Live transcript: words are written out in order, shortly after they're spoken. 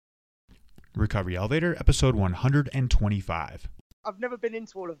Recovery Elevator, episode 125. I've never been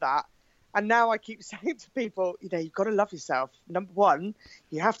into all of that. And now I keep saying to people, you've got to love yourself. Number one,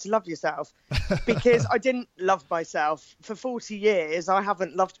 you have to love yourself, because I didn't love myself. For 40 years, I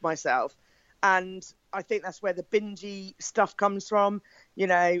haven't loved myself. And I think that's where the bingy stuff comes from.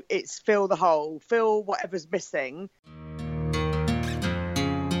 It's fill the hole, fill whatever's missing.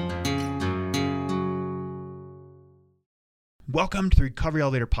 Welcome to the Recovery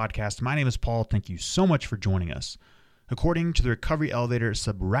Elevator podcast. My name is Paul. Thank you so much for joining us. According to the Recovery Elevator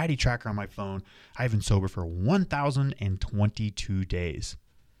sobriety tracker on my phone, I've been sober for 1,022 days.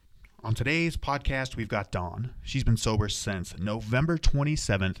 On today's podcast, we've got Dawn. She's been sober since November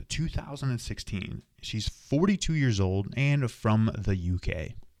 27th, 2016. She's 42 years old and from the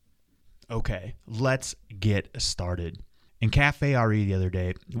UK. Okay, let's get started. In Café Re the other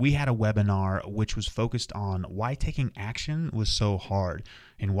day, we had a webinar which was focused on why taking action was so hard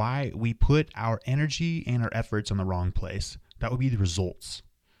and why we put our energy and our efforts on the wrong place. That would be the results.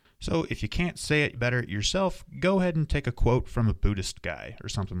 So if you can't say it better yourself, go ahead and take a quote from a Buddhist guy or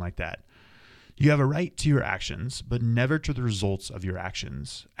something like that. You have a right to your actions, but never to the results of your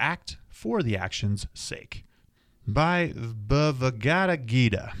actions. Act for the action's sake. By Bhagavad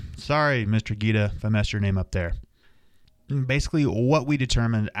Gita. Sorry, Mr. Gita, if I messed your name up there. Basically, what we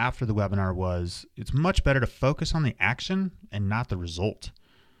determined after the webinar was it's much better to focus on the action and not the result.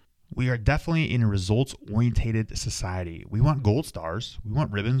 We are definitely in a results-oriented society. We want gold stars, we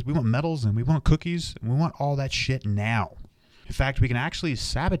want ribbons, we want medals, and we want cookies, and we want all that shit now. In fact, we can actually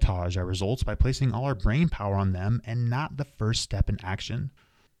sabotage our results by placing all our brain power on them and not the first step in action.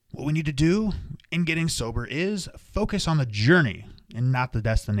 What we need to do in getting sober is focus on the journey and not the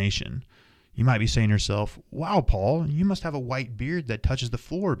destination. You might be saying to yourself, wow, Paul, you must have a white beard that touches the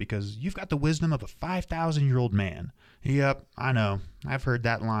floor because you've got the wisdom of a 5,000-year-old man. Yep, I know. I've heard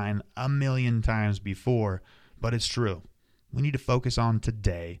that line a million times before, but it's true. We need to focus on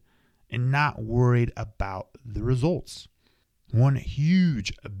today and not worried about the results. One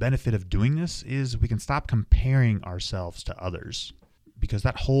huge benefit of doing this is we can stop comparing ourselves to others, because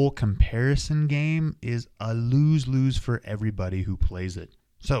that whole comparison game is a lose-lose for everybody who plays it.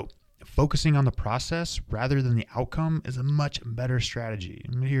 So, focusing on the process rather than the outcome is a much better strategy.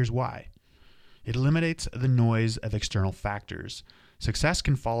 And here's why. It eliminates the noise of external factors. Success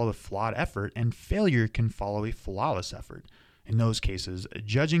can follow a flawed effort, and failure can follow a flawless effort. In those cases,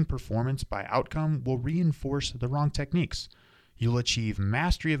 judging performance by outcome will reinforce the wrong techniques. You'll achieve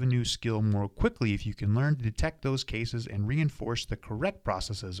mastery of a new skill more quickly if you can learn to detect those cases and reinforce the correct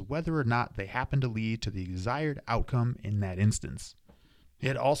processes, whether or not they happen to lead to the desired outcome in that instance.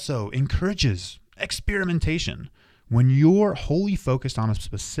 It also encourages experimentation. When you're wholly focused on a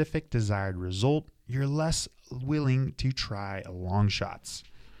specific desired result, you're less willing to try long shots.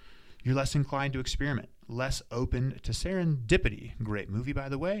 You're less inclined to experiment, less open to serendipity, great movie by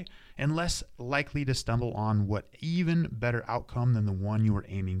the way, and less likely to stumble on what even better outcome than the one you were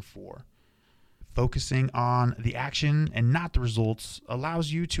aiming for. Focusing on the action and not the results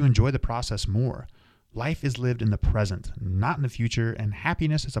allows you to enjoy the process more. Life is lived in the present, not in the future, and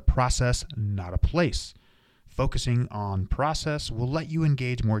happiness is a process, not a place. Focusing on process will let you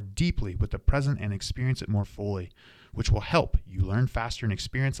engage more deeply with the present and experience it more fully, which will help you learn faster and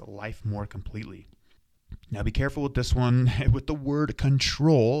experience life more completely. Now be careful with this one, with the word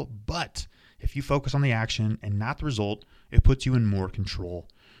control, but if you focus on the action and not the result, it puts you in more control.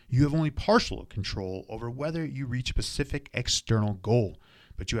 You have only partial control over whether you reach a specific external goal,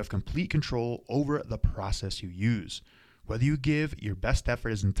 but you have complete control over the process you use. Whether you give your best effort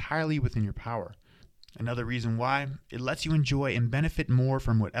is entirely within your power. Another reason why, it lets you enjoy and benefit more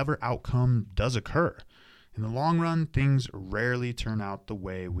from whatever outcome does occur. In the long run, things rarely turn out the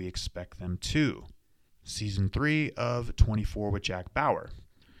way we expect them to. Season 3 of 24 with Jack Bauer.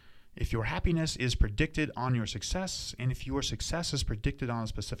 If your happiness is predicted on your success, and if your success is predicted on a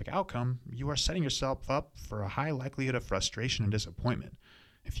specific outcome, you are setting yourself up for a high likelihood of frustration and disappointment.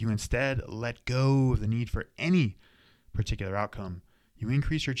 If you instead let go of the need for any particular outcome, you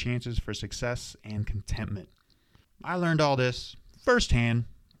increase your chances for success and contentment. I learned all this firsthand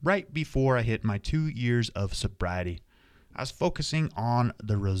right before I hit my 2 years of sobriety. I was focusing on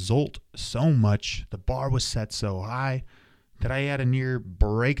the result so much, the bar was set so high, that I had a near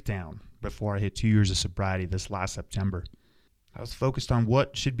breakdown before I hit 2 years of sobriety this last September. I was focused on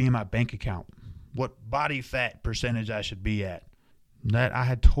what should be in my bank account, what body fat percentage I should be at, that I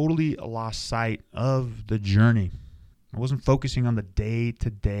had totally lost sight of the journey. I wasn't focusing on the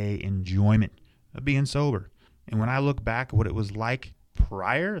day-to-day enjoyment of being sober. And when I look back at what it was like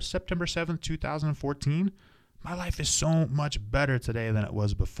prior to September 7th, 2014, my life is so much better today than it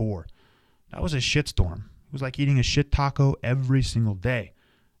was before. That was a shitstorm. It was like eating a shit taco every single day.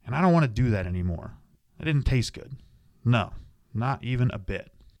 And I don't want to do that anymore. It didn't taste good. No, not even a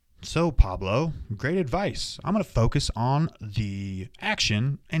bit. So, Pablo, great advice. I'm going to focus on the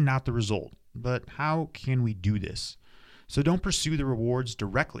action and not the result. But how can we do this? So don't pursue the rewards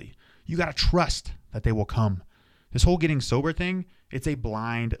directly. You got to trust that they will come. This whole getting sober thing, it's a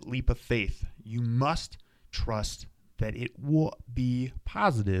blind leap of faith. You must trust that it will be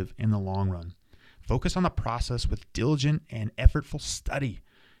positive in the long run. Focus on the process with diligent and effortful study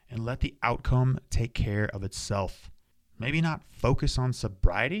and let the outcome take care of itself. Maybe not focus on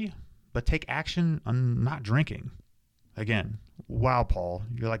sobriety, but take action on not drinking. Again, wow, Paul,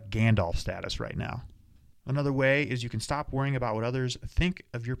 you're like Gandalf status right now. Another way is you can stop worrying about what others think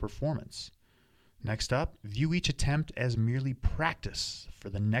of your performance. Next up, view each attempt as merely practice for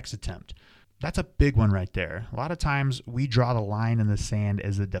the next attempt. That's a big one right there. A lot of times we draw the line in the sand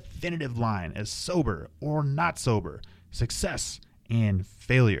as a definitive line, as sober or not sober, success and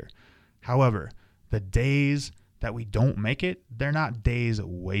failure. However, the days that we don't make it, they're not days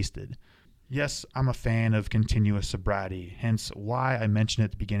wasted. Yes, I'm a fan of continuous sobriety, hence why I mention it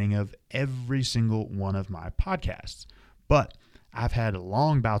at the beginning of every single one of my podcasts. But I've had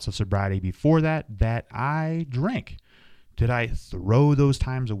long bouts of sobriety before that I drank. Did I throw those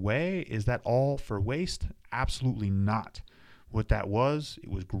times away? Is that all for waste? Absolutely not. What that was, it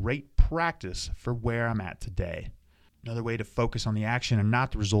was great practice for where I'm at today. Another way to focus on the action and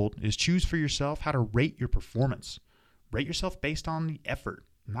not the result is choose for yourself how to rate your performance. Rate yourself based on the effort,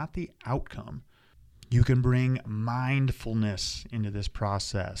 not the outcome. You can bring mindfulness into this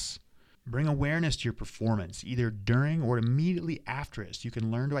process. Bring awareness to your performance, either during or immediately after it, so you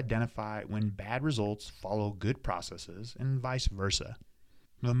can learn to identify when bad results follow good processes and vice versa.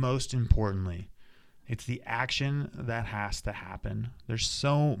 But most importantly, it's the action that has to happen. There's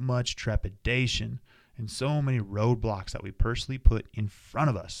so much trepidation and so many roadblocks that we personally put in front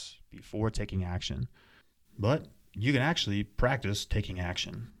of us before taking action. But you can actually practice taking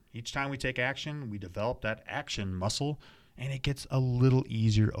action. Each time we take action, we develop that action muscle, and it gets a little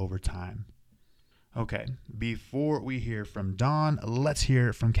easier over time. Okay, before we hear from Don, let's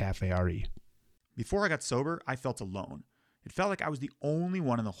hear from Café Re. Before I got sober, I felt alone. It felt like I was the only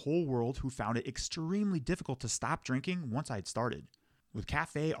one in the whole world who found it extremely difficult to stop drinking once I had started. With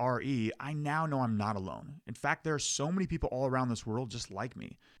Café Re, I now know I'm not alone. In fact, there are so many people all around this world just like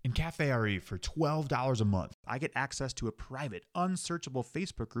me. In Café Re, for $12 a month, I get access to a private, unsearchable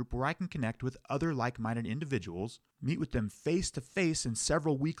Facebook group where I can connect with other like-minded individuals, meet with them face-to-face in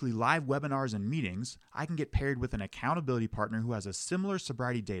several weekly live webinars and meetings. I can get paired with an accountability partner who has a similar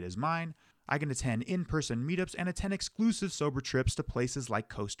sobriety date as mine. I can attend in-person meetups and attend exclusive sober trips to places like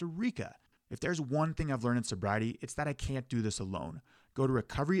Costa Rica. If there's one thing I've learned in sobriety, it's that I can't do this alone. Go to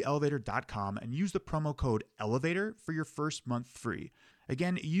recoveryelevator.com and use the promo code ELEVATOR for your first month free.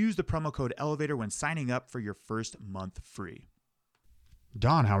 Again, use the promo code ELEVATOR when signing up for your first month free.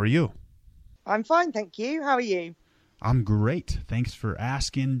 Don, how are you? I'm fine, thank you. How are you? I'm great. Thanks for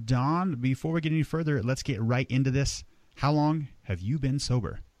asking, Don. Before we get any further, let's get right into this. How long have you been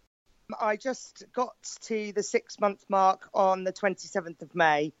sober? I just got to the 6-month mark on the 27th of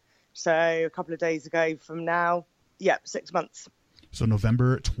May. So a couple of days ago from now. Yeah, 6 months. So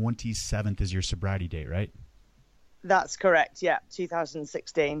November 27th is your sobriety date, right? That's correct. Yeah,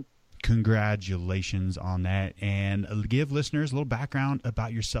 2016. Congratulations on that. And give listeners a little background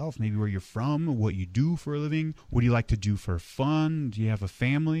about yourself, maybe where you're from, what you do for a living, what do you like to do for fun, do you have a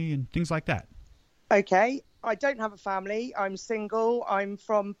family, and things like that. Okay, I don't have a family. I'm single. I'm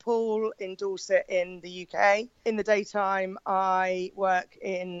from Poole in Dorset in the UK. In the daytime, I work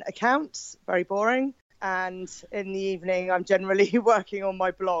in accounts, very boring. And in the evening, I'm generally working on my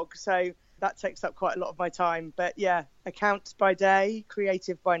blog. So that takes up quite a lot of my time. But yeah, accounts by day,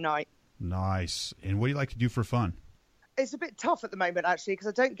 creative by night. Nice. And what do you like to do for fun? It's a bit tough at the moment, actually, because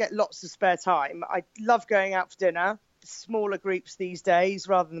I don't get lots of spare time. I love going out for dinner, smaller groups these days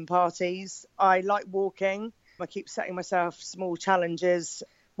rather than parties. I like walking. I keep setting myself small challenges.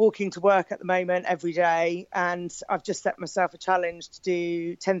 Walking to work at the moment every day, and I've just set myself a challenge to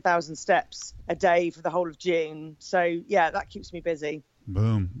do 10,000 steps a day for the whole of June. So yeah, that keeps me busy.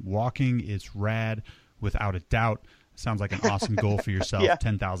 Boom. Walking is rad, without a doubt. Sounds like an awesome goal for yourself. Yeah.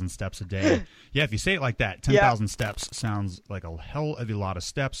 10,000 steps a day. Yeah, if you say it like that, 10,000 steps sounds like a hell of a lot of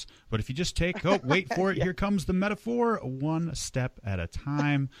steps. But if you just take, wait for it, here comes the metaphor, one step at a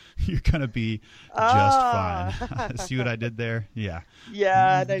time, you're going to be just fine. See what I did there? Yeah.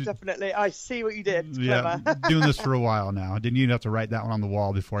 Yeah, no, definitely. I see what you did. Clever. Yeah, doing this for a while now. I didn't even have to write that one on the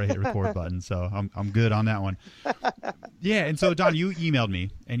wall before I hit record button. So I'm good on that one. Yeah, and so Don, you emailed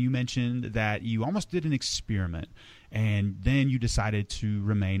me and you mentioned that you almost did an experiment, and then you decided to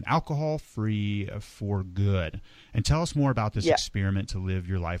remain alcohol-free for good. And tell us more about this experiment to live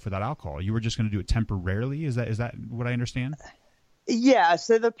your life without alcohol. You were just going to do it temporarily? Is that what I understand? Yeah,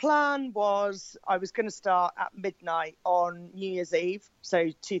 so the plan was I was going to start at midnight on New Year's Eve, so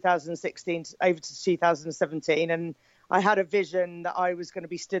 2016 over to 2017, and I had a vision that I was going to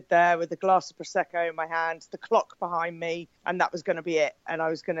be stood there with a glass of Prosecco in my hand, the clock behind me, and that was going to be it, and I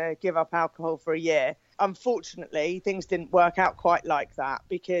was going to give up alcohol for a year. Unfortunately, things didn't work out quite like that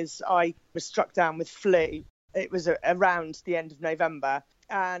because I was struck down with flu. It was around the end of November,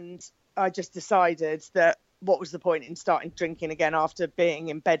 and I just decided that what was the point in starting drinking again after being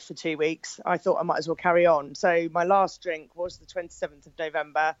in bed for 2 weeks? I thought I might as well carry on. So my last drink was the 27th of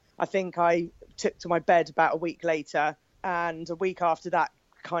November. I think I took to my bed about a week later, and a week after that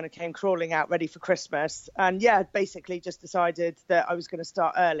kind of came crawling out ready for Christmas. And yeah, basically just decided that I was going to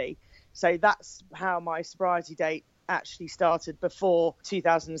start early. So that's how my sobriety date actually started before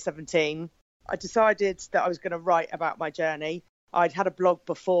 2017. I decided that I was going to write about my journey. I'd had a blog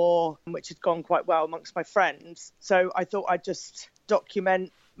before, which had gone quite well amongst my friends. So I thought I'd just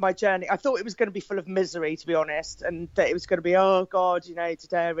document my journey. I thought it was going to be full of misery, to be honest, and that it was going to be, oh, God, today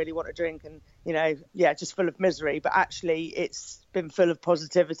I really want to drink and, just full of misery. But actually, it's been full of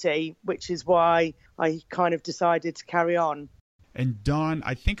positivity, which is why I kind of decided to carry on. And Dawn,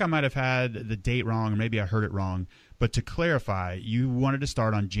 I think I might have had the date wrong, or maybe I heard it wrong. But to clarify, you wanted to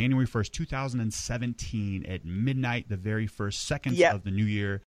start on January 1st, 2017 at midnight, the very first seconds of the new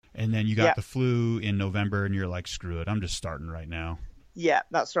year. And then you got the flu in November and you're like, screw it, I'm just starting right now. Yeah,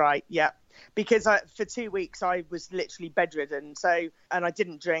 that's right. Yeah. Because for 2 weeks, I was literally bedridden. And I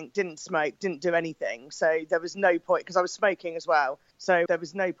didn't drink, didn't smoke, didn't do anything. So there was no point, because I was smoking as well. So there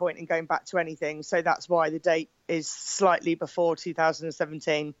was no point in going back to anything. So that's why the date is slightly before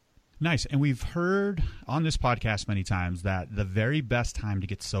 2017. Nice. And we've heard on this podcast many times that the very best time to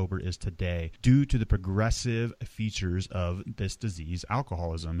get sober is today due to the progressive features of this disease,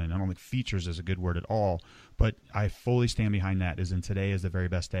 alcoholism. And I don't think features is a good word at all, but I fully stand behind that, as in today is the very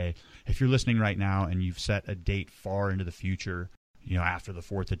best day. If you're listening right now and you've set a date far into the future, after the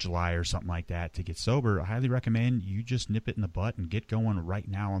 4th of July or something like that to get sober, I highly recommend you just nip it in the butt and get going right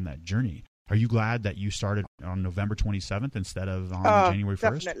now on that journey. Are you glad that you started on November 27th instead of on January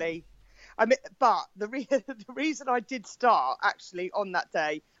 1st? Definitely. But the reason I did start actually on that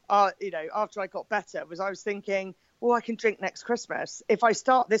day, after I got better, was I was thinking, well, I can drink next Christmas. If I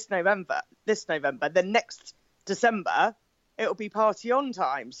start this November, then next December, it'll be party on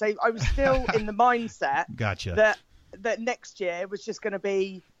time. So I was still in the mindset Gotcha. that next year was just going to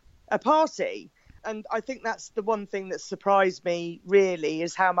be a party. And I think that's the one thing that surprised me really,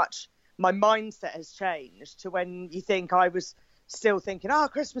 is how much my mindset has changed to when you think I was still thinking,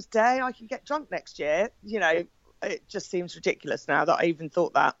 Christmas Day, I can get drunk next year. It just seems ridiculous now that I even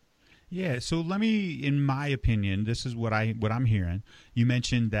thought that. Yeah. So let me, in my opinion, this is what I'm hearing. You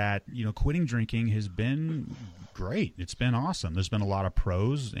mentioned that, quitting drinking has been great. It's been awesome. There's been a lot of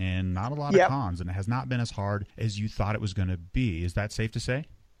pros and not a lot of cons, and it has not been as hard as you thought it was going to be. Is that safe to say?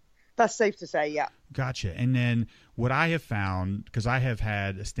 That's safe to say, yeah. Gotcha. And then what I have found, because I have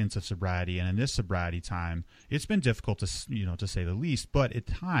had stints of sobriety, and in this sobriety time, it's been difficult to say the least. But at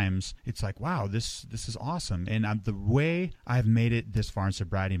times, it's like, wow, this is awesome. And the way I've made it this far in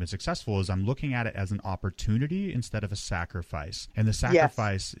sobriety and been successful is I'm looking at it as an opportunity instead of a sacrifice. And the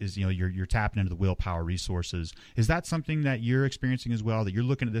sacrifice is, you're tapping into the willpower resources. Is that something that you're experiencing as well? That you're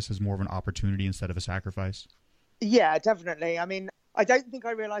looking at this as more of an opportunity instead of a sacrifice? Yeah, definitely. I don't think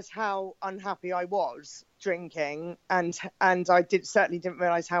I realised how unhappy I was drinking, and I certainly didn't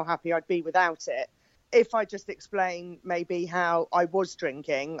realise how happy I'd be without it. If I just explain maybe how I was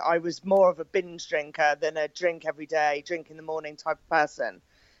drinking, I was more of a binge drinker than a drink every day, drink in the morning type of person.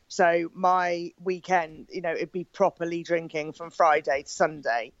 So my weekend, it'd be properly drinking from Friday to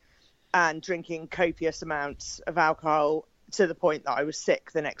Sunday and drinking copious amounts of alcohol to the point that I was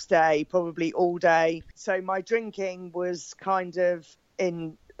sick the next day, probably all day. So my drinking was kind of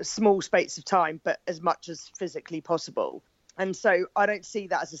in small spates of time, but as much as physically possible. And so I don't see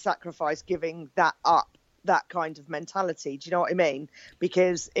that as a sacrifice, giving that up, that kind of mentality. Do you know what I mean?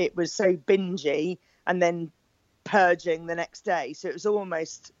 Because it was so bingey and then purging the next day. So it was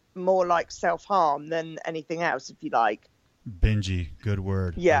almost more like self-harm than anything else, if you like. Bingey, good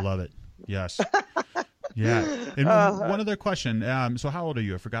word. Yeah. I love it. Yes. Yeah. And one other question. So how old are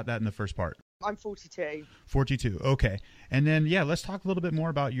you? I forgot that in the first part. I'm 42. 42. Okay. And then, let's talk a little bit more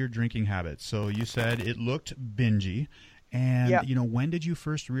about your drinking habits. So you said it looked bingey. And, when did you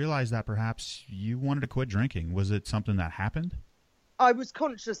first realize that perhaps you wanted to quit drinking? Was it something that happened? I was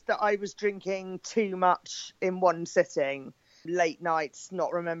conscious that I was drinking too much in one sitting, late nights,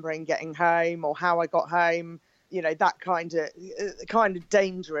 not remembering getting home or how I got home, that kind of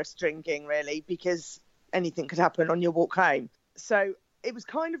dangerous drinking, really, because anything could happen on your walk home. So it was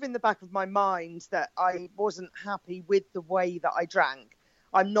kind of in the back of my mind that I wasn't happy with the way that I drank.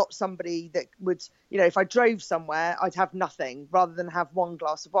 I'm not somebody that would, if I drove somewhere, I'd have nothing rather than have one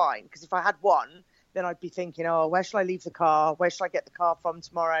glass of wine. Because if I had one, then I'd be thinking, oh, where shall I leave the car? Where shall I get the car from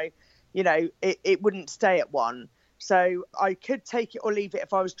tomorrow? It wouldn't stay at one. So I could take it or leave it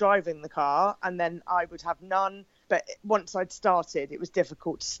if I was driving the car, and then I would have none. But once I'd started, it was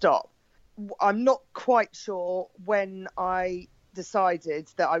difficult to stop. I'm not quite sure when I decided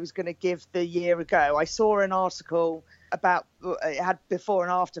that I was going to give the year a go. I saw an article about, it had before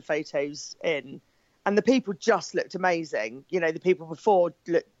and after photos in, and the people just looked amazing. The people before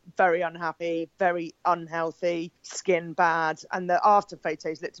looked very unhappy, very unhealthy, skin bad, and the after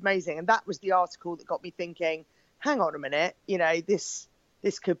photos looked amazing. And that was the article that got me thinking, hang on a minute, this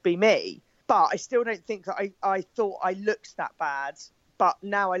could be me. But I still don't think that I thought I looked that bad. But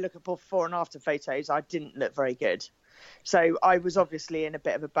now I look at before and after photos, I didn't look very good. So I was obviously in a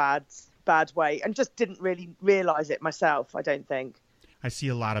bit of a bad way and just didn't really realise it myself, I don't think. I see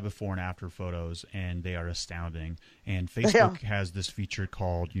a lot of before and after photos, and they are astounding. And Facebook has this feature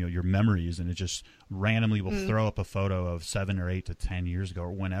called, your memories, and it just randomly will throw up a photo of 7 or 8 to 10 years ago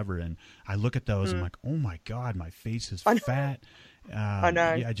or whenever. And I look at those, and I'm like, oh my God, my face is fat. I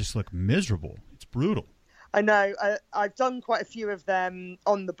know. Yeah, I just look miserable. It's brutal. I know. I've done quite a few of them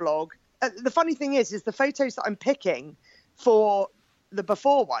on the blog. The funny thing is the photos that I'm picking for the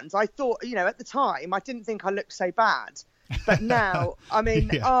before ones, I thought, at the time, I didn't think I looked so bad. But now, I mean,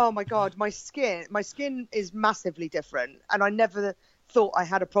 Oh my God, my skin is massively different. And I never thought I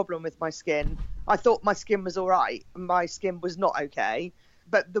had a problem with my skin. I thought my skin was all right. My skin was not okay.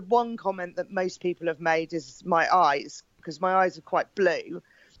 But the one comment that most people have made is my eyes, because my eyes are quite blue.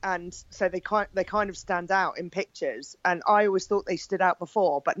 And so they kind of stand out in pictures. And I always thought they stood out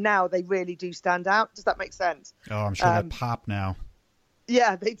before, but now they really do stand out. Does that make sense? Oh, I'm sure they pop now.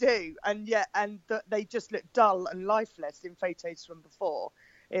 Yeah, they do. And they just look dull and lifeless in photos from before.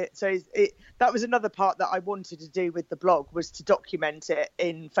 That was another part that I wanted to do with the blog, was to document it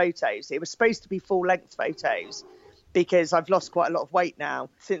in photos. It was supposed to be full-length photos because I've lost quite a lot of weight now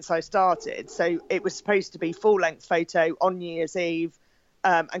since I started. So it was supposed to be full-length photo on New Year's Eve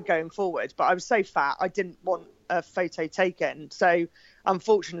and going forward. But I was so fat, I didn't want a photo taken. So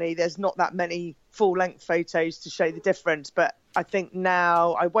unfortunately, there's not that many full-length photos to show the difference. But I think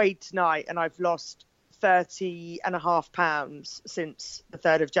now I weighed tonight and I've lost 30.5 pounds since the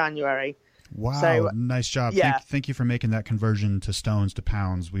 3rd of January. Wow. So, nice job. Yeah. Thank you for making that conversion to stones to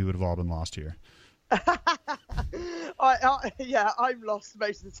pounds. We would have all been lost here. I'm lost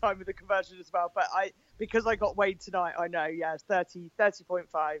most of the time with the conversion as well. But because I got weighed tonight, I know,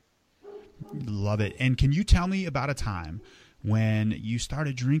 30.5. Love it. And can you tell me about a time when you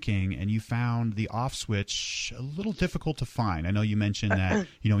started drinking and you found the off switch a little difficult to find? I know you mentioned that,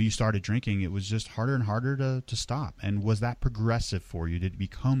 you started drinking, it was just harder and harder to stop. And was that progressive for you? Did it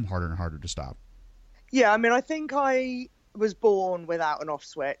become harder and harder to stop? Yeah, I mean, I think I was born without an off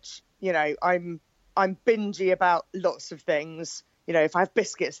switch. I'm bingy about lots of things. If I have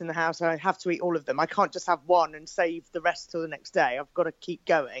biscuits in the house, I have to eat all of them. I can't just have one and save the rest till the next day. I've got to keep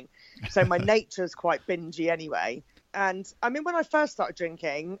going. So my nature is quite bingy anyway. And I mean, when I first started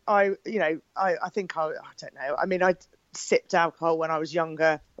drinking, I think I don't know. I mean, I sipped alcohol when I was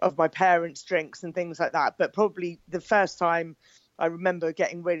younger of my parents' drinks and things like that. But probably the first time I remember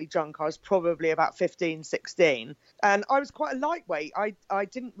getting really drunk, I was probably about 15, 16. And I was quite a lightweight. I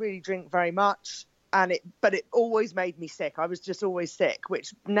didn't really drink very much. But it always made me sick. I was just always sick,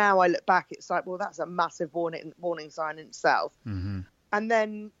 which now I look back, it's like, well, that's a massive warning sign in itself. Mm-hmm. And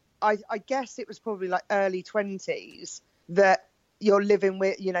then I guess it was probably like early 20s that you're living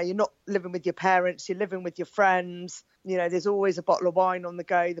with, you're not living with your parents, you're living with your friends. There's always a bottle of wine on the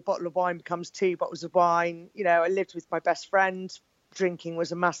go. The bottle of wine becomes 2 bottles of wine. I lived with my best friend. Drinking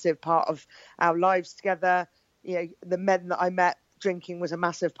was a massive part of our lives together. The men that I met, drinking was a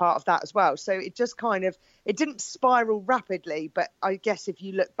massive part of that as well. So it just it didn't spiral rapidly, but I guess if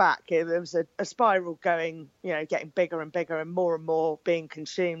you look back, there was a spiral going, getting bigger and bigger and more being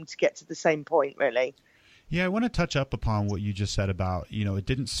consumed to get to the same point, really. Yeah, I want to touch up upon what you just said about, it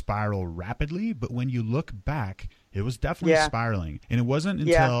didn't spiral rapidly, but when you look back, it was definitely spiraling. And it wasn't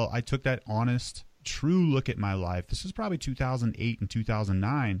until I took that honest, true look at my life. This is probably 2008 and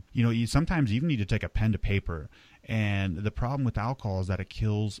 2009. You sometimes even need to take a pen to paper. And the problem with alcohol is that it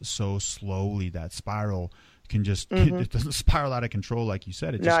kills so slowly, that spiral, can just, it doesn't spiral out of control like you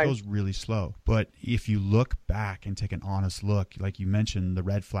said. It just goes really slow. But if you look back and take an honest look, like you mentioned, the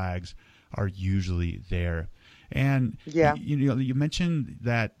red flags are usually there. And you mentioned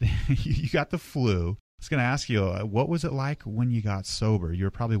that you got the flu. I was going to ask you, what was it like when you got sober? You're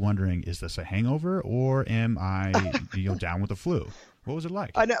probably wondering, is this a hangover or am I down with the flu? What was it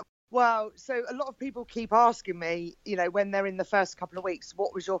like? I know. Well, so a lot of people keep asking me, when they're in the first couple of weeks,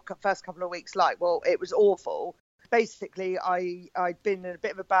 what was your first couple of weeks like? Well, it was awful. Basically, I'd been in a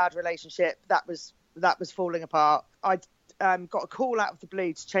bit of a bad relationship. That was falling apart. I'd got a call out of the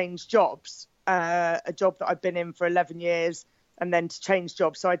blue to change jobs, a job that I'd been in for 11 years. And then to change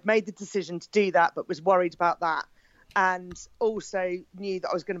jobs. So I'd made the decision to do that, but was worried about that. And also knew that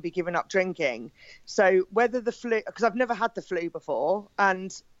I was going to be giving up drinking. So whether the flu, because I've never had the flu before,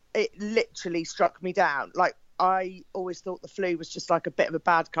 and it literally struck me down. Like, I always thought the flu was just like a bit of a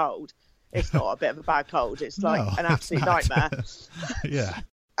bad cold. It's not a bit of a bad cold. It's like an absolute nightmare. Yeah.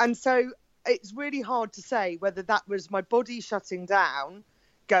 And so it's really hard to say whether that was my body shutting down,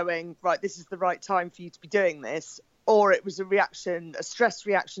 going, right, this is the right time for you to be doing this, or it was a stress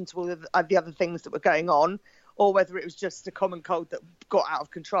reaction to all of the other things that were going on, or whether it was just a common cold that got out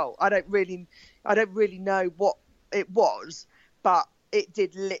of control. I don't really know what it was, but it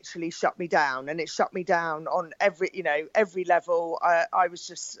did literally shut me down, and it shut me down on every level. I was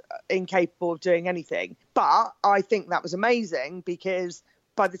just incapable of doing anything. But I think that was amazing, because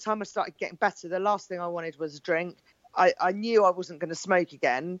by the time I started getting better, the last thing I wanted was a drink. I knew I wasn't going to smoke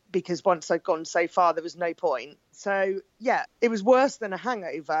again, because once I'd gone so far, there was no point. So, yeah, it was worse than a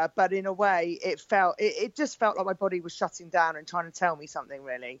hangover, but in a way, it just felt like my body was shutting down and trying to tell me something,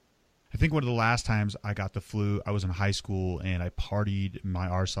 really. I think one of the last times I got the flu, I was in high school and I partied my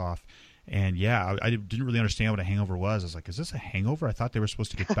arse off. And yeah, I didn't really understand what a hangover was. I was like, is this a hangover? I thought they were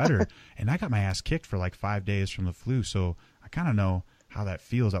supposed to get better. And I got my ass kicked for like 5 days from the flu. So I kind of know how that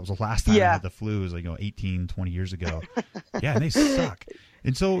feels. That was the last time I had the flu. It was like 18, 20 years ago. Yeah, and they suck.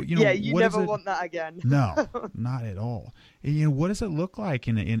 And so, you never want that again. No, not at all. And, what does it look like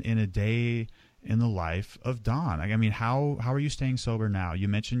in a day in the life of Don? I mean, how are you staying sober now? You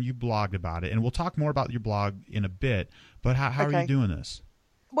mentioned you blogged about it, and we'll talk more about your blog in a bit, but how are you doing this?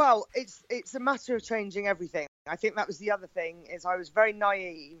 Well, it's a matter of changing everything. I think that was the other thing, is I was very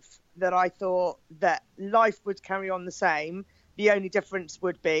naive that I thought that life would carry on the same. The only difference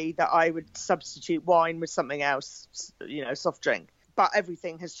would be that I would substitute wine with something else, soft drink. But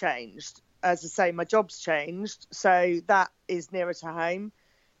everything has changed. As I say, my job's changed, so that is nearer to home.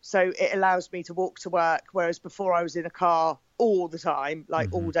 So it allows me to walk to work, whereas before I was in a car all the time,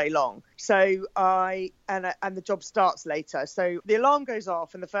 all day long. So and the job starts later. So the alarm goes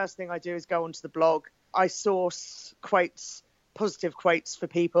off, and the first thing I do is go onto the blog. I source quotes, positive quotes for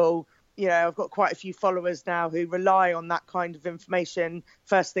people. I've got quite a few followers now who rely on that kind of information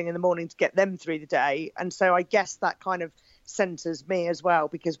first thing in the morning to get them through the day. And so I guess that kind of centers me as well,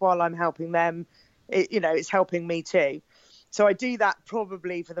 because while I'm helping them, it's helping me too. So I do that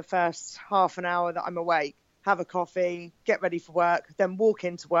probably for the first half an hour that I'm awake, have a coffee, get ready for work, then walk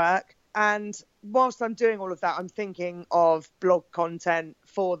into work. And whilst I'm doing all of that, I'm thinking of blog content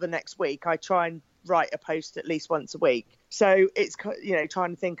for the next week. I try and write a post at least once a week. So it's,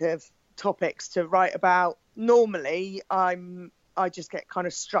 trying to think of topics to write about. Normally, I just get kind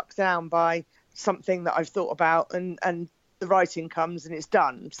of struck down by something that I've thought about, and the writing comes and it's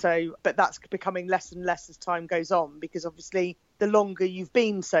done. So, but that's becoming less and less as time goes on, because obviously the longer you've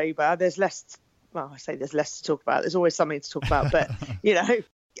been sober, there's less. Well, I say there's less to talk about. There's always something to talk about, but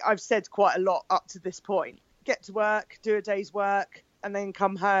I've said quite a lot up to this point. Get to work, do a day's work, and then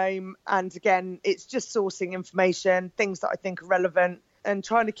come home. And again, it's just sourcing information, things that I think are relevant, and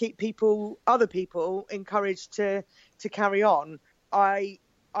trying to keep other people encouraged to carry on.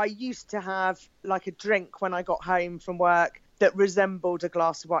 I used to have like a drink when I got home from work that resembled a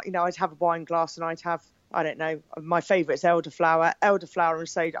glass of wine. I'd have a wine glass and I'd have, I don't know, my favourite is elderflower and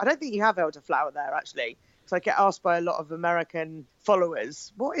soda. I don't think you have elderflower there, actually. So I get asked by a lot of American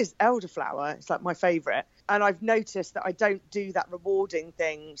followers, what is elderflower? It's like my favourite. And I've noticed that I don't do that rewarding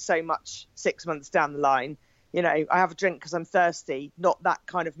thing so much 6 months down the line. I have a drink because I'm thirsty, not that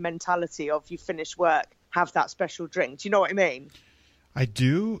kind of mentality of you finish work, have that special drink. Do you know what I mean? I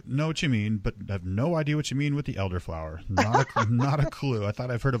do know what you mean, but I have no idea what you mean with the elderflower. Not a clue. I thought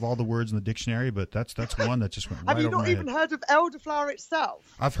I've heard of all the words in the dictionary, but that's one that just went right over my head. Have you not even heard of elderflower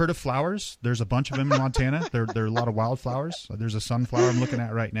itself? I've heard of flowers. There's a bunch of them in Montana. There are a lot of wildflowers. There's a sunflower I'm looking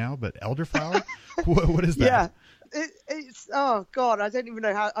at right now, but elderflower? What is that? Yeah, it's oh god, I don't even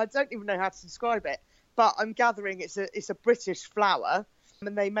know how to describe it. But I'm gathering it's a British flower.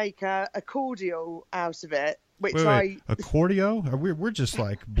 and they make a cordial out of it, which Wait, a cordio? We're just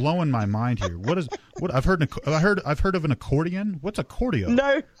like blowing my mind here. What I've heard of an accordion. What's a cordio?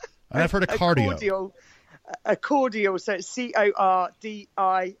 No, I've heard of cardio. A cordial, so it's cordial.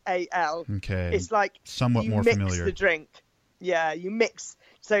 Okay, it's like somewhat more mix familiar. The drink, yeah, you mix.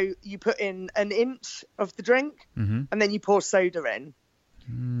 So you put in an inch of the drink, and then you pour soda in.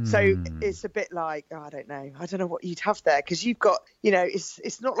 So it's a bit like, I don't know what you'd have there, because you've got,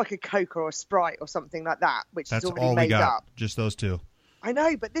 it's not like a Coke or a Sprite or something like that, which That's is already all made we got, up. just those two. I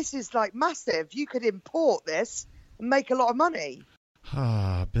know, but this is like massive. You could import this and make a lot of money.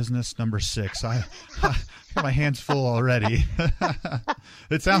 Business number 6. I got my hands full already.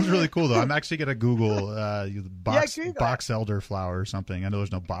 It sounds really cool, though. I'm actually going to Google box elderflower or something. I know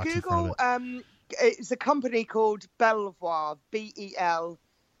there's no box in front of it. It's a company called Belvoir, Belvoir,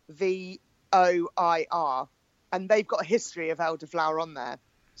 and they've got a history of elderflower on there,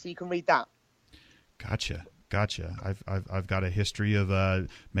 so you can read that. Gotcha. I've got a history of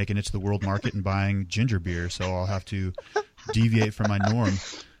making it to the world market and buying ginger beer, so I'll have to deviate from my norm.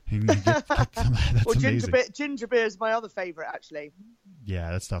 And that's amazing. Ginger beer is my other favorite, actually.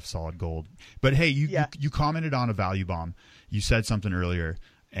 Yeah, that stuff's solid gold. But hey, you commented on a value bomb. You said something earlier,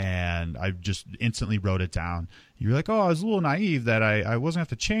 and I just instantly wrote it down. You were like, I was a little naive that I wasn't have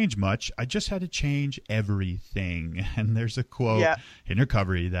to change much. I just had to change everything. And there's a quote in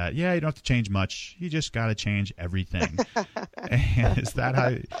recovery that, you don't have to change much. You just got to change everything. And is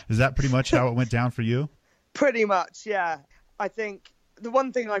that pretty much how it went down for you? Pretty much, yeah. I think the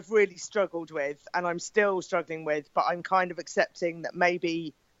one thing I've really struggled with, and I'm still struggling with, but I'm kind of accepting that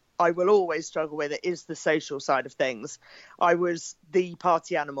maybe I will always struggle with it, is the social side of things. I was the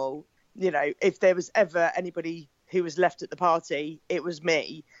party animal. If there was ever anybody who was left at the party, it was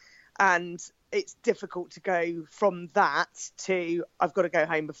me. And it's difficult to go from that to I've got to go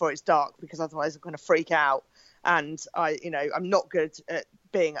home before it's dark, because otherwise I'm going to freak out. And I'm not good at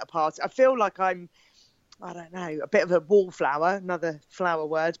being at a party. I feel like I'm, I don't know, a bit of a wallflower, another flower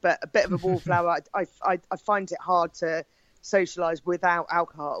word, but a bit of a wallflower. I find it hard to socialize without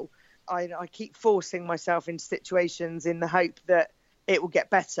alcohol. I keep forcing myself into situations in the hope that it will get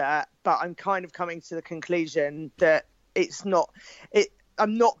better, but I'm kind of coming to the conclusion that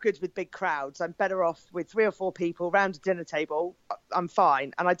I'm not good with big crowds. I'm better off with 3 or 4 people around a dinner table. I'm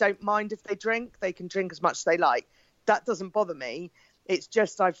fine. And I don't mind if they drink. They can drink as much as they like. That doesn't bother me. It's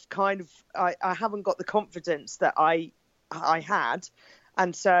just I haven't got the confidence that I had.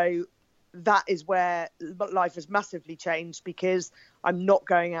 And so that is where life has massively changed, because I'm not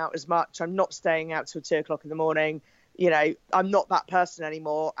going out as much. I'm not staying out till 2 o'clock in the morning. I'm not that person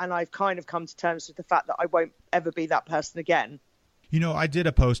anymore. And I've kind of come to terms with the fact that I won't ever be that person again. I did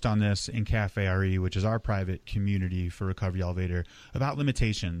a post on this in Café Re, which is our private community for Recovery Elevator, about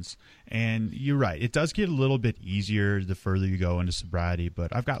limitations. And you're right. It does get a little bit easier the further you go into sobriety,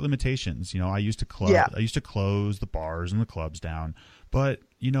 but I've got limitations. I used to close the bars and the clubs down, but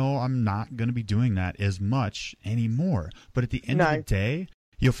I'm not going to be doing that as much anymore. But at the end of the day,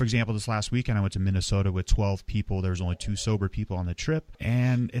 for example, this last weekend I went to Minnesota with 12 people. There was only 2 sober people on the trip,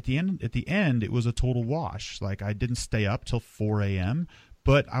 and at the end, it was a total wash. Like, I didn't stay up till 4 a.m.,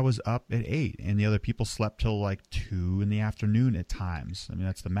 but I was up at 8, and the other people slept till like 2 in the afternoon at times. I mean,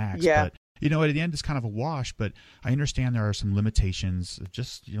 that's the max. Yeah. But at the end, it's kind of a wash. But I understand there are some limitations of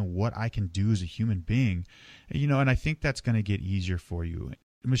just what I can do as a human being, and I think that's going to get easier for you.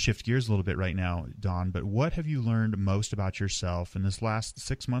 I'm going to shift gears a little bit right now, Dawn, but what have you learned most about yourself in this last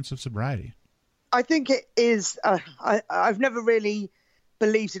 6 months of sobriety? I think it is, I've never really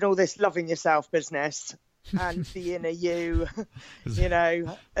believed in all this loving yourself business and the inner you.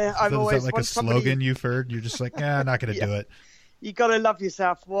 I'm always is that like a slogan you've heard? You're just like, I'm not going to do it. You got to love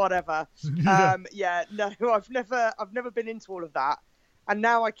yourself, whatever. No, I've never been into all of that. And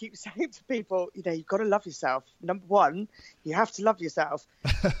now I keep saying to people, you've got to love yourself. Number one, you have to love yourself,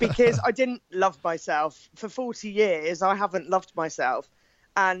 because I didn't love myself. For 40 years, I haven't loved myself.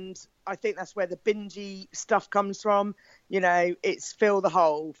 And I think that's where the bingy stuff comes from. It's fill the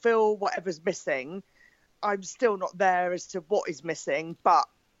hole, fill whatever's missing. I'm still not there as to what is missing, but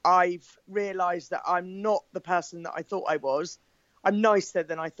I've realised that I'm not the person that I thought I was. I'm nicer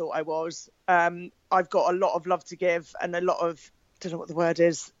than I thought I was. I've got a lot of love to give and a lot of, I don't know what the word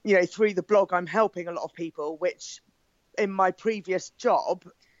is, through the blog, I'm helping a lot of people, which in my previous job,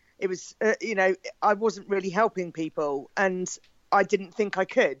 it was, I wasn't really helping people, and I didn't think I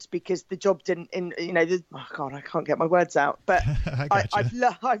could, because the job didn't, oh God, I can't get my words out, but I've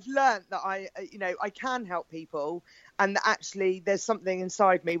learned that I can help people, and that actually there's something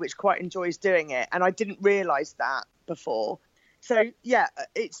inside me which quite enjoys doing it. And I didn't realize that before. So yeah,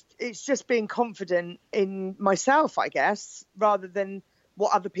 it's just being confident in myself, I guess, rather than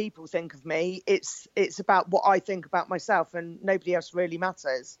what other people think of me. It's about what I think about myself, and nobody else really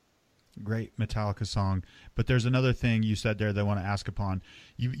matters. Great Metallica song. But there's another thing you said there that I want to ask upon.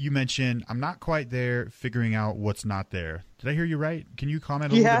 You mentioned, I'm not quite there figuring out what's not there. Did I hear you right? Can you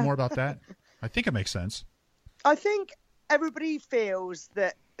comment a little bit more about that? I think it makes sense. I think everybody feels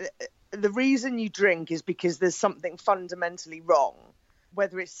that the reason you drink is because there's something fundamentally wrong,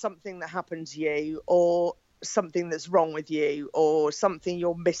 whether it's something that happened to you or something that's wrong with you or something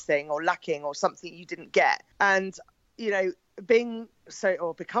you're missing or lacking or something you didn't get. And, you know,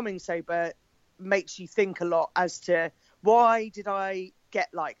 becoming sober makes you think a lot as to why did I get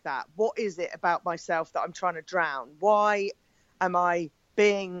like that? What is it about myself that I'm trying to drown? Why am I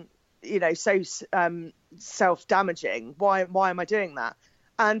being, you know, so self-damaging? Why am I doing that?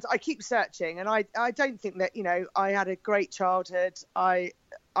 And I keep searching, and I don't think that, you know, I had a great childhood. I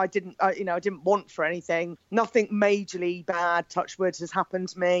didn't want for anything. Nothing majorly bad, touch wood, has happened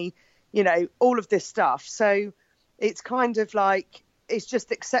to me, you know, all of this stuff. So it's kind of like, it's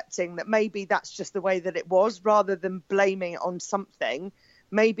just accepting that maybe that's just the way that it was, rather than blaming it on something.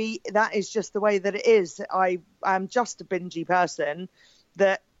 Maybe that is just the way that it is. I am just a bingy person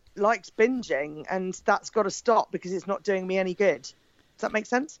that likes binging, and that's got to stop because it's not doing me any good. Does that make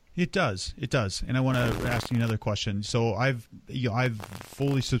sense? It does. It does. And I want to ask you another question. So I've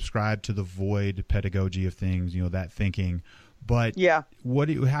fully subscribed to the void pedagogy of things, you know, that thinking. But yeah,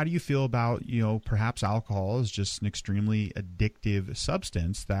 how do you feel about, you know, perhaps alcohol is just an extremely addictive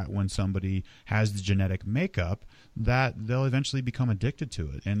substance that when somebody has the genetic makeup, that they'll eventually become addicted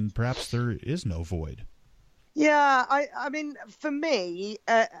to it, and perhaps there is no void? Yeah, I mean, for me,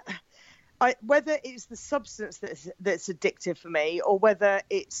 whether it's the substance that's addictive for me or whether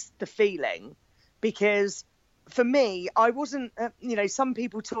it's the feeling, because for me, I wasn't, you know, some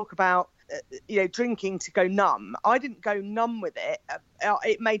people talk about, you know, drinking to go numb. I didn't go numb with it.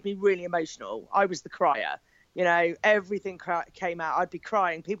 It made me really emotional. I was the crier. You know, everything came out. I'd be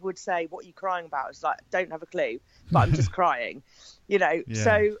crying. People would say, "What are you crying about?" I was like, "Don't have a clue, but I'm just crying." You know, yeah.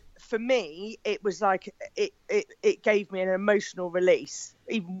 So for me, it was like it gave me an emotional release,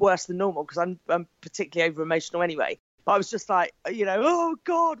 even worse than normal because I'm particularly over emotional anyway. But I was just like, you know, oh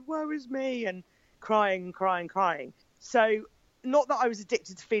God, woe is me, and crying. So not that I was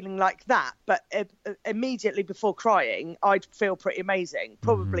addicted to feeling like that, but immediately before crying, I'd feel pretty amazing.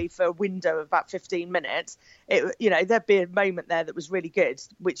 Probably for a window of about 15 minutes, you know, there'd be a moment there that was really good,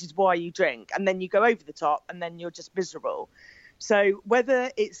 which is why you drink. And then you go over the top and then you're just miserable. So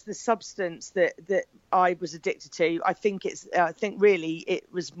whether it's the substance that I was addicted to, I think really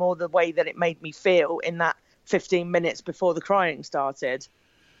it was more the way that it made me feel in that 15 minutes before the crying started.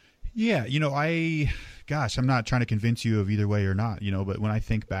 Yeah, you know, I'm not trying to convince you of either way or not, you know, but when I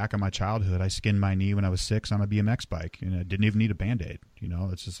think back on my childhood, I skinned my knee when I was 6 on a BMX bike, and I didn't even need a Band-Aid, you know.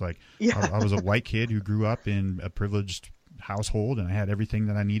 It's just like, yeah. I was a white kid who grew up in a privileged household, and I had everything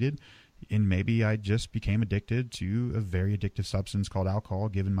that I needed, and maybe I just became addicted to a very addictive substance called alcohol,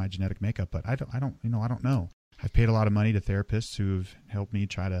 given my genetic makeup, but I don't know. I've paid a lot of money to therapists who've helped me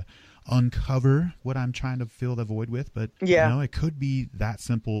try to uncover what I'm trying to fill the void with, but yeah. You know, it could be that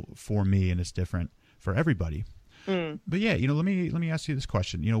simple for me, and it's different for everybody. But yeah, you know, let me ask you this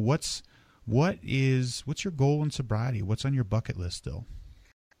question. You know, what's your goal in sobriety? What's on your bucket list still?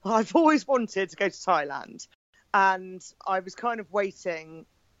 I've always wanted to go to Thailand, and I was kind of waiting.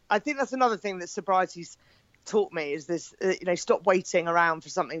 I think that's another thing that sobriety's taught me is this, you know, stop waiting around for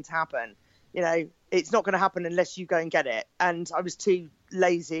something to happen. You know, it's not going to happen unless you go and get it. And I was too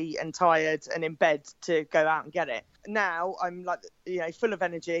lazy and tired and in bed to go out and get it. Now I'm like, you know, full of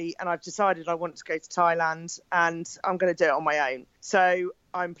energy, and I've decided I want to go to Thailand, and I'm going to do it on my own. So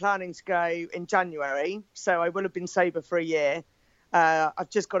I'm planning to go in January. So I will have been sober for a year. I've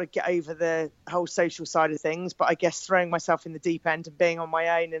just got to get over the whole social side of things. But I guess throwing myself in the deep end and being on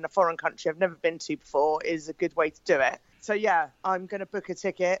my own in a foreign country I've never been to before is a good way to do it. So yeah, I'm going to book a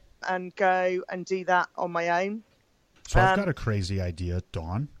ticket and go and do that on my own. So I've got a crazy idea,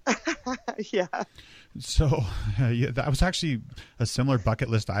 Dawn. Yeah. So that was actually a similar bucket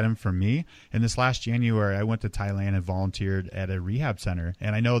list item for me. And this last January, I went to Thailand and volunteered at a rehab center.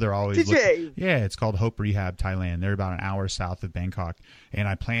 And I know they're always... Did you? Yeah, it's called Hope Rehab Thailand. They're about an hour south of Bangkok. And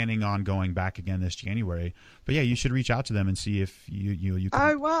I'm planning on going back again this January. But yeah, you should reach out to them and see if you could...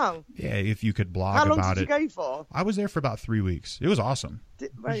 Oh, wow. Yeah, if you could blog about it. How long did you go for? I was there for about 3 weeks. It was awesome.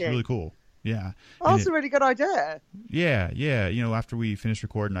 It was really cool. Yeah. Oh, that's a really good idea. Yeah. You know, after we finish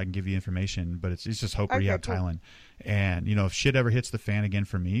recording, I can give you information, but it's just Hope Rehab cool. Thailand. And, you know, if shit ever hits the fan again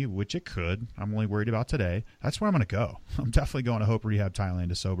for me, which it could, I'm only worried about today, that's where I'm going to go. I'm definitely going to Hope Rehab Thailand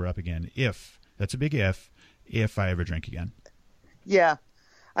to sober up again. That's a big if I ever drink again. Yeah.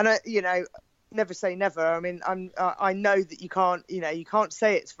 And, you know, never say never. I mean, I know that you can't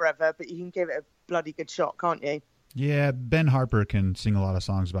say it's forever, but you can give it a bloody good shot, can't you? Yeah, Ben Harper can sing a lot of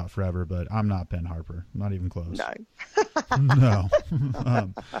songs about forever, but I'm not Ben Harper. Not even close. No. No.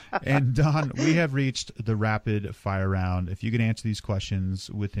 And Don, we have reached the rapid fire round. If you could answer these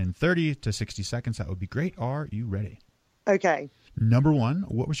questions within 30 to 60 seconds, that would be great. Are you ready? Okay. Number 1,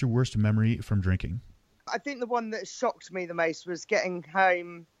 what was your worst memory from drinking? I think the one that shocked me the most was getting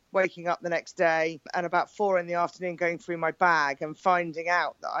home, waking up the next day, and about 4 p.m. going through my bag and finding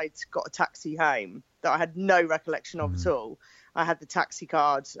out that I'd got a taxi home that I had no recollection of at all. I had the taxi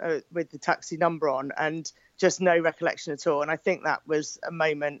card with the taxi number on and just no recollection at all. And I think that was a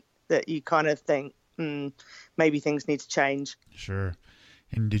moment that you kind of think, maybe things need to change. Sure.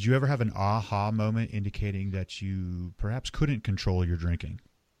 And did you ever have an aha moment indicating that you perhaps couldn't control your drinking?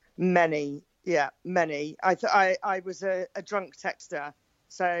 Many. I was a drunk texter.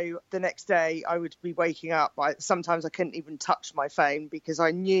 So the next day I would be waking up. Sometimes I couldn't even touch my phone because I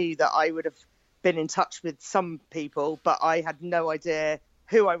knew that I would have been in touch with some people, but I had no idea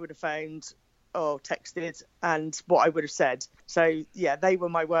who I would have phoned or texted and what I would have said. So yeah, they were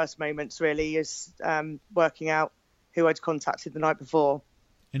my worst moments really, is working out who I'd contacted the night before.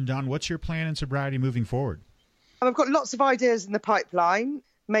 And Don, what's your plan in sobriety moving forward? I've got lots of ideas in the pipeline,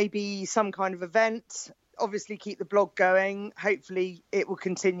 maybe some kind of event, obviously keep the blog going. Hopefully it will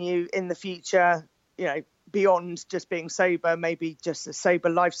continue in the future, you know, beyond just being sober, maybe just a sober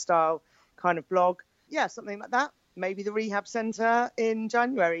lifestyle kind of blog. Yeah, something like that. Maybe the rehab centre in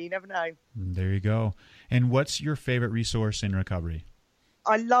January. You never know. There you go. And what's your favorite resource in recovery?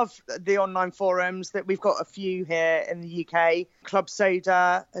 I love the online forums that we've got a few here in the UK. Club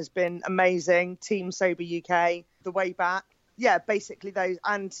Soda has been amazing. Team Sober UK, The Way Back. Yeah, basically those,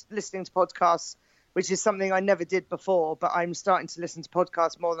 and listening to podcasts, which is something I never did before, but I'm starting to listen to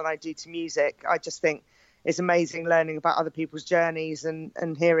podcasts more than I do to music. I just think it's amazing learning about other people's journeys and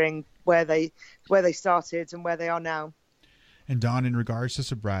hearing where they started and where they are now. And Don, in regards to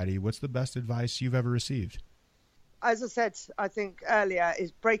sobriety, what's the best advice you've ever received? As I said, I think earlier,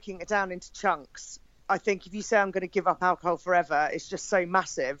 is breaking it down into chunks. I think if you say I'm going to give up alcohol forever, it's just so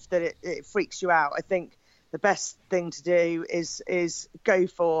massive that it freaks you out. I think the best thing to do is go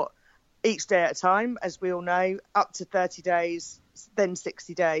for each day at a time, as we all know, up to 30 days, then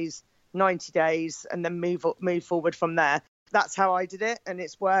 60 days, 90 days, and then move forward from there. That's how I did it, and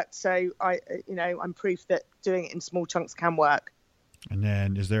it's worked. So I'm proof that doing it in small chunks can work. And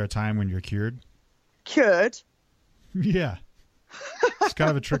then, is there a time when you're cured? Cured? Yeah. It's kind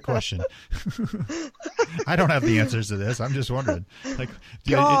of a trick question. I don't have the answers to this. I'm just wondering. Like, is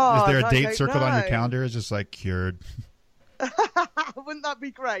there a date circled on your calendar? It's just like cured. Wouldn't that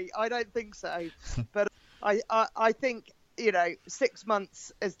be great? I don't think so. But I think, 6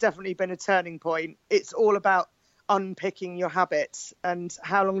 months has definitely been a turning point. It's all about unpicking your habits, and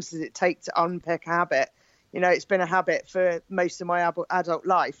how long does it take to unpick a habit? It's been a habit for most of my adult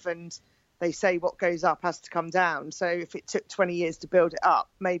life, and they say what goes up has to come down. So if it took 20 years to build it up,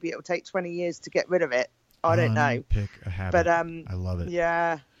 maybe it'll take 20 years to get rid of it. I don't know. Pick a habit. But I love it.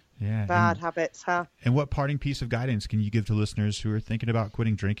 Yeah. Bad habits, huh? And what parting piece of guidance can you give to listeners who are thinking about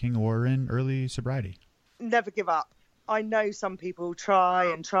quitting drinking or in early sobriety? Never give up. I know some people try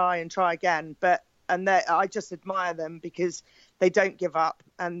and try and try again, I just admire them because they don't give up,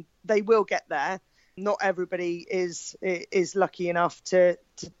 and they will get there. Not everybody is lucky enough to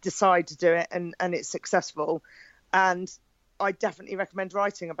decide to do it and it's successful. And I definitely recommend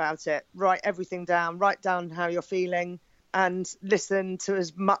writing about it. Write everything down. Write down how you're feeling and listen to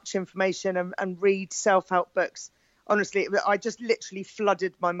as much information and read self-help books. Honestly, I just literally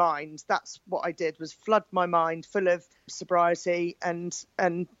flooded my mind. That's what I did, was flood my mind full of sobriety and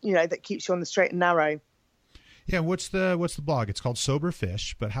that keeps you on the straight and narrow. Yeah, what's the blog? It's called Sober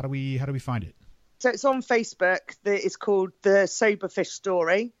Fish, but how do we find it? So it's on Facebook. It's called The Sober Fish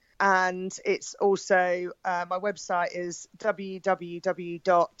Story. And it's also, my website is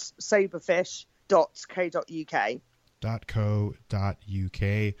www.soberfish.co.uk. .co.uk.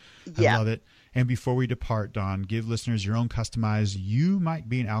 I Yeah. love it. And before we depart, Dawn, give listeners your own customized "you might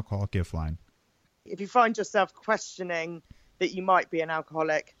be an alcoholic" gift line. If you find yourself questioning that you might be an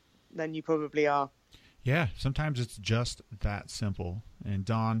alcoholic, then you probably are. Yeah, sometimes it's just that simple. And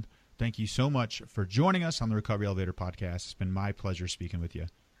Dawn, thank you so much for joining us on the Recovery Elevator podcast. It's been my pleasure speaking with you.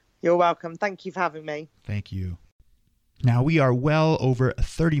 You're welcome. Thank you for having me. Thank you. Now, we are well over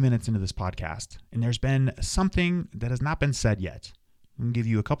 30 minutes into this podcast, and there's been something that has not been said yet. I'm going to give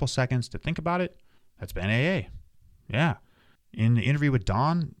you a couple seconds to think about it. That's been AA. Yeah. In the interview with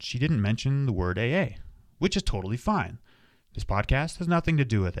Dawn, she didn't mention the word AA, which is totally fine. This podcast has nothing to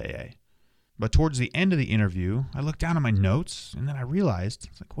do with AA. But towards the end of the interview, I looked down at my notes, and then I realized,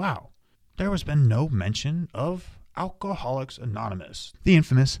 it's like, wow, there has been no mention of Alcoholics Anonymous, the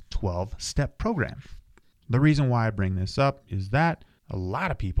infamous 12-step program. The reason why I bring this up is that a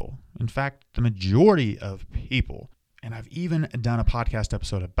lot of people, in fact, the majority of people, and I've even done a podcast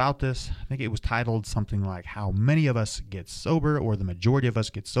episode about this. I think it was titled something like How Many of Us Get Sober, or The Majority of Us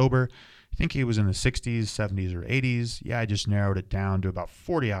Get Sober. I think it was in the 60s, 70s, or 80s. Yeah, I just narrowed it down to about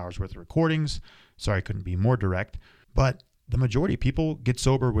 40 hours worth of recordings. Sorry, I couldn't be more direct. But the majority of people get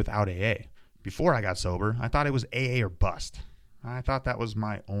sober without AA. Before I got sober, I thought it was AA or bust. I thought that was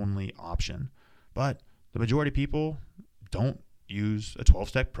my only option. But the majority of people don't use a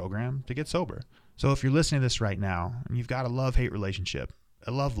 12-step program to get sober. So if you're listening to this right now and you've got a love-hate relationship,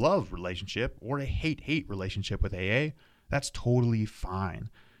 a love-love relationship, or a hate-hate relationship with AA, that's totally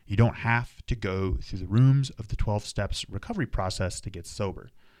fine. You don't have to go through the rooms of the 12 steps recovery process to get sober.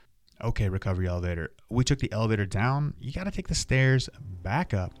 Okay, recovery elevator. We took the elevator down. You got to take the stairs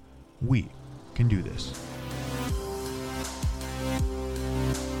back up. We can do this.